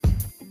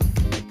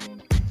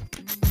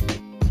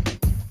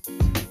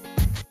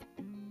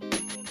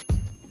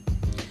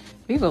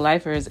Viva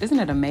Lifers, isn't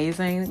it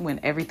amazing when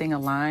everything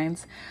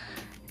aligns?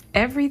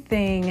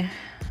 Everything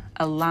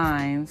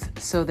aligns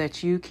so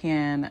that you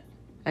can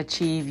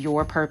achieve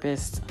your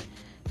purpose,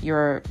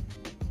 your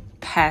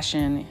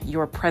passion,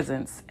 your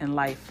presence in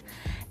life.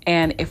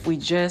 And if we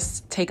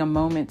just take a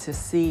moment to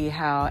see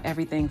how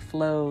everything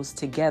flows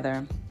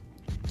together,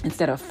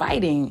 instead of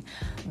fighting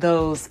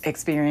those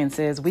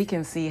experiences, we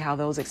can see how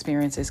those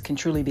experiences can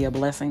truly be a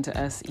blessing to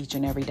us each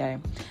and every day.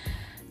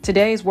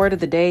 Today's word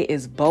of the day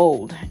is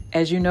bold.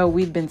 As you know,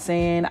 we've been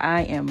saying,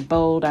 I am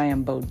bold, I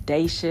am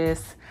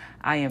bodacious,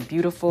 I am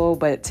beautiful,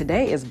 but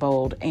today is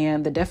bold.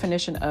 And the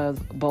definition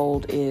of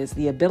bold is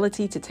the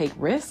ability to take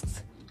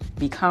risks,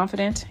 be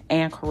confident,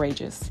 and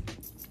courageous.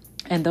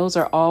 And those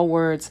are all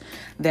words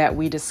that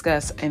we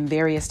discuss in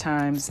various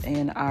times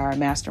in our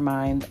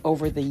mastermind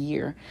over the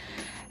year.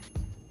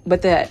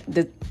 But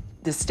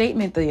the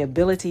statement, the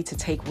ability to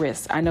take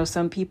risks. I know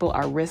some people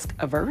are risk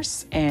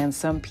averse and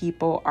some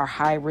people are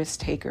high risk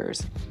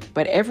takers,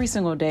 but every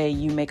single day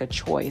you make a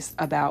choice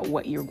about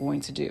what you're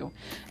going to do.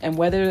 And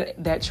whether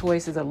that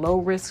choice is a low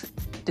risk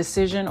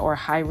decision or a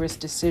high risk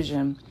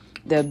decision,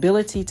 the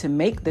ability to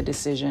make the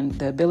decision,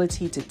 the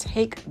ability to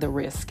take the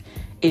risk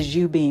is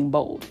you being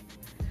bold.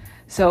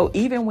 So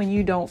even when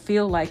you don't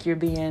feel like you're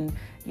being,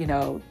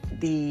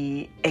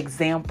 the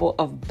example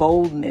of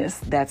boldness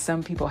that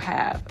some people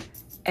have,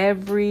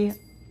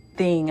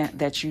 everything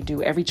that you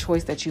do, every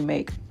choice that you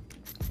make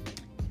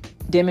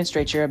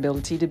demonstrates your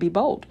ability to be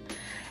bold.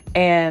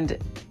 And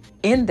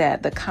in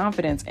that, the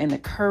confidence and the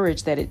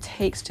courage that it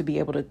takes to be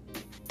able to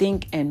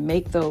think and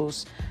make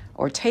those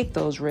or take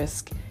those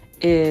risks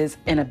is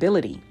an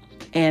ability.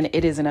 And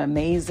it is an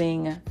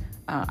amazing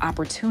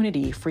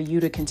opportunity for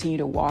you to continue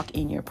to walk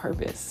in your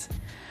purpose.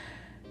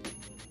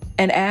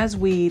 And as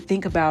we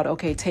think about,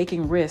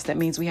 taking risks, that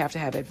means we have to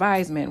have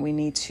advisement. We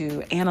need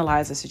to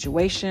analyze the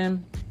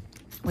situation.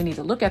 We need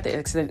to look at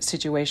the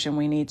situation.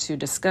 We need to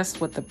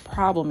discuss what the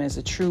problem is,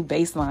 the true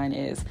baseline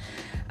is,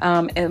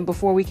 and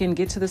before we can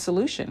get to the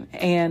solution.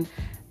 And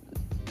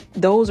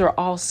those are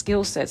all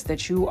skill sets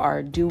that you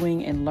are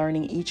doing and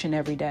learning each and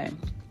every day.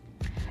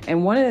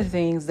 And one of the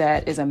things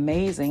that is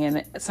amazing,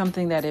 and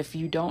something that if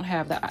you don't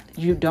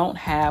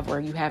have or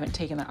you haven't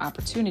taken the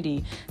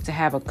opportunity to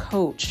have a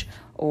coach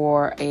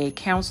or a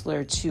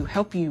counselor to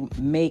help you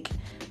make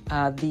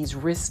these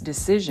risk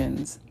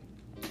decisions,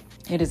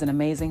 it is an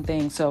amazing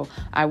thing. So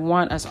I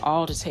want us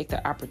all to take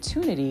the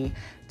opportunity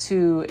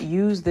to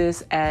use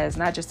this as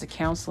not just a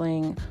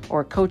counseling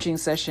or coaching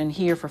session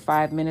here for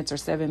 5 minutes or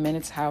 7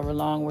 minutes, however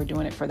long we're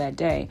doing it for that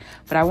day.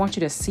 But I want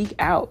you to seek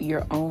out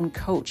your own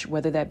coach,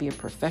 whether that be a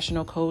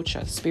professional coach,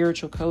 a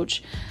spiritual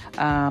coach,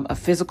 a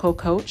physical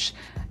coach.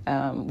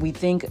 We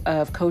think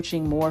of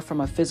coaching more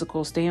from a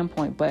physical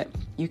standpoint, but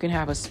you can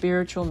have a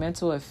spiritual,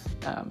 mental,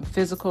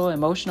 physical,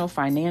 emotional,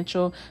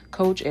 financial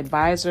coach,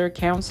 advisor,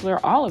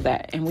 counselor, all of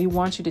that. And we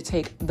want you to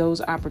take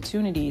those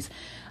opportunities.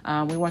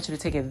 We want you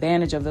to take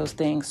advantage of those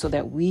things so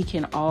that we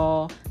can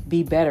all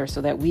be better,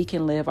 so that we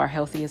can live our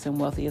healthiest and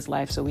wealthiest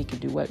life, so we can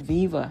do what?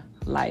 Viva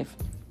life.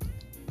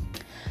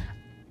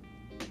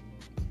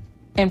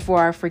 And for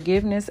our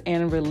forgiveness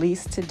and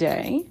release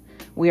today,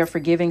 we are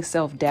forgiving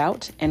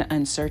self-doubt and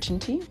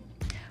uncertainty.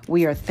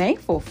 We are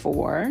thankful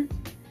for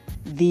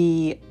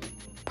the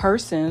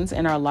persons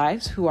in our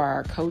lives who are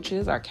our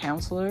coaches, our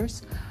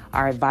counselors,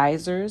 our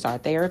advisors, our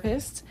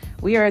therapists.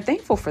 We are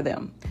thankful for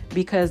them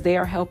because they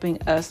are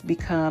helping us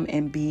become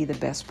and be the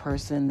best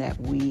person that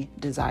we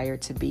desire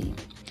to be.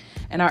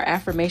 And our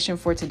affirmation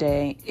for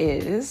today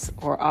is,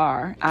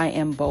 I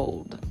am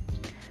bold.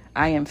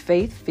 I am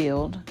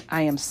faith-filled.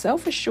 I am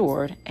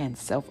self-assured and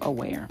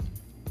self-aware.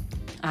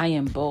 I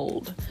am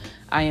bold.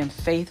 I am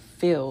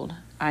faith-filled.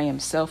 I am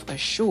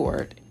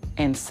self-assured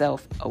and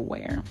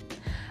self-aware.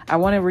 I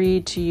want to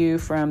read to you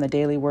from the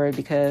Daily Word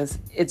because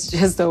it's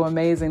just so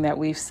amazing that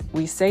we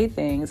say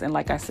things, and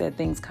like I said,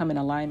 things come in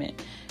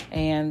alignment.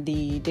 And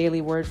the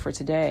Daily Word for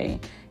today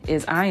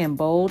is, I am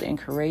bold and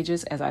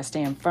courageous as I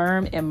stand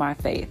firm in my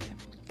faith.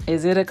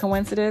 Is it a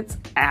coincidence?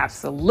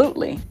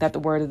 Absolutely, that the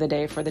word of the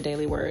day for the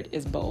Daily Word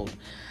is bold.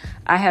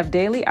 I have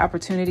daily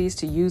opportunities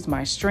to use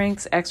my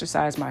strengths,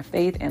 exercise my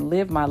faith, and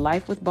live my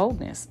life with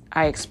boldness.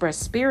 I express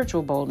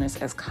spiritual boldness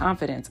as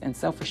confidence and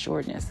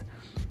self-assuredness.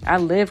 I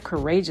live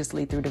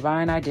courageously through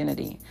divine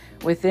identity.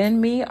 Within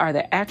me are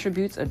the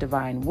attributes of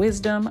divine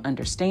wisdom,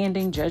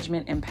 understanding,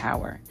 judgment, and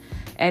power.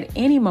 At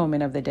any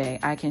moment of the day,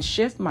 I can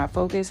shift my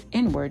focus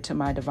inward to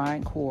my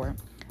divine core.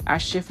 I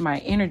shift my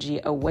energy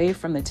away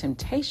from the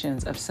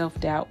temptations of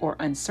self-doubt or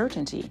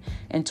uncertainty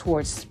and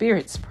towards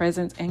Spirit's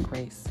presence and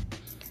grace.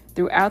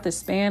 Throughout the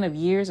span of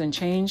years and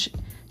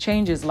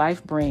changes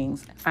life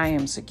brings, I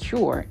am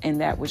secure in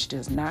that which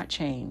does not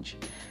change.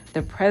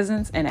 The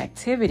presence and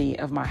activity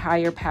of my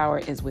higher power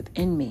is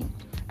within me.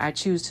 I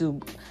choose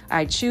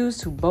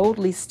to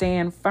boldly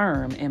stand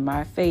firm in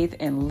my faith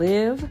and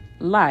live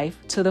life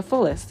to the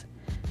fullest.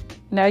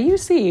 Now you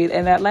see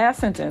in that last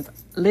sentence,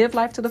 live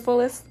life to the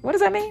fullest. What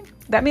does that mean?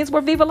 That means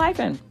we're Viva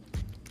Lifing.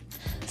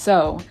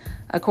 So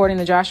According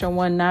to Joshua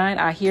 1:9,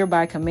 I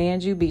hereby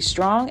command you, be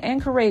strong and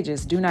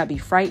courageous. Do not be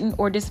frightened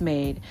or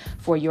dismayed,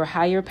 for your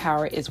higher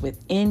power is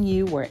within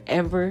you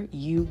wherever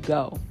you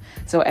go.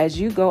 So as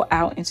you go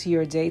out into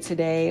your day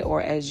today,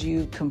 or as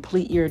you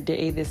complete your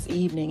day this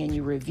evening and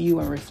you review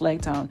and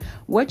reflect on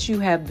what you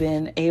have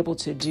been able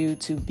to do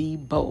to be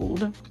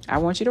bold, I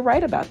want you to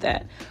write about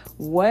that.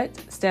 What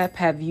step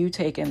have you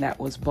taken that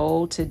was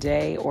bold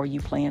today, or you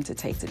plan to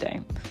take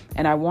today?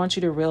 And I want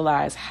you to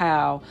realize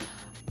how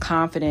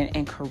confident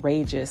and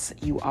courageous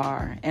you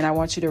are. And I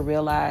want you to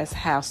realize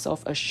how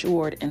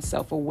self-assured and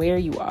self-aware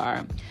you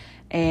are.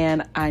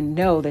 And I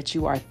know that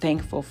you are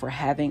thankful for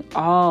having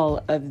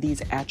all of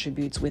these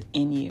attributes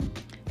within you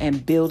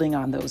and building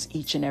on those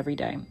each and every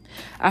day.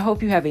 I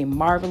hope you have a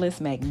marvelous,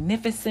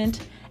 magnificent,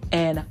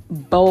 and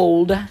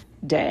bold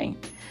day.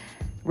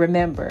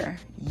 Remember,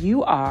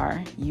 you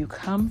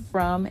come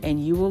from,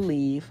 and you will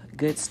leave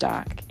good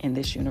stock in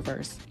this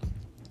universe.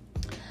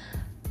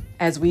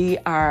 As we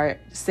are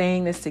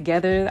saying this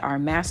together, our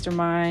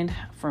mastermind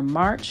for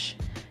March,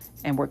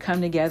 and we're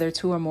come together,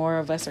 2 or more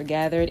of us are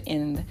gathered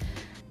in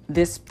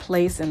this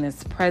place, in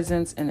this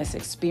presence, in this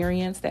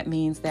experience. That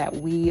means that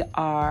we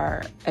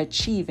are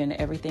achieving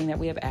everything that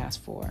we have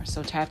asked for.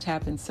 So tap,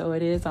 tap, and so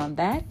it is on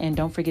that. And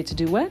don't forget to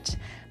do what?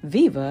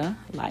 Viva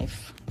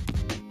life.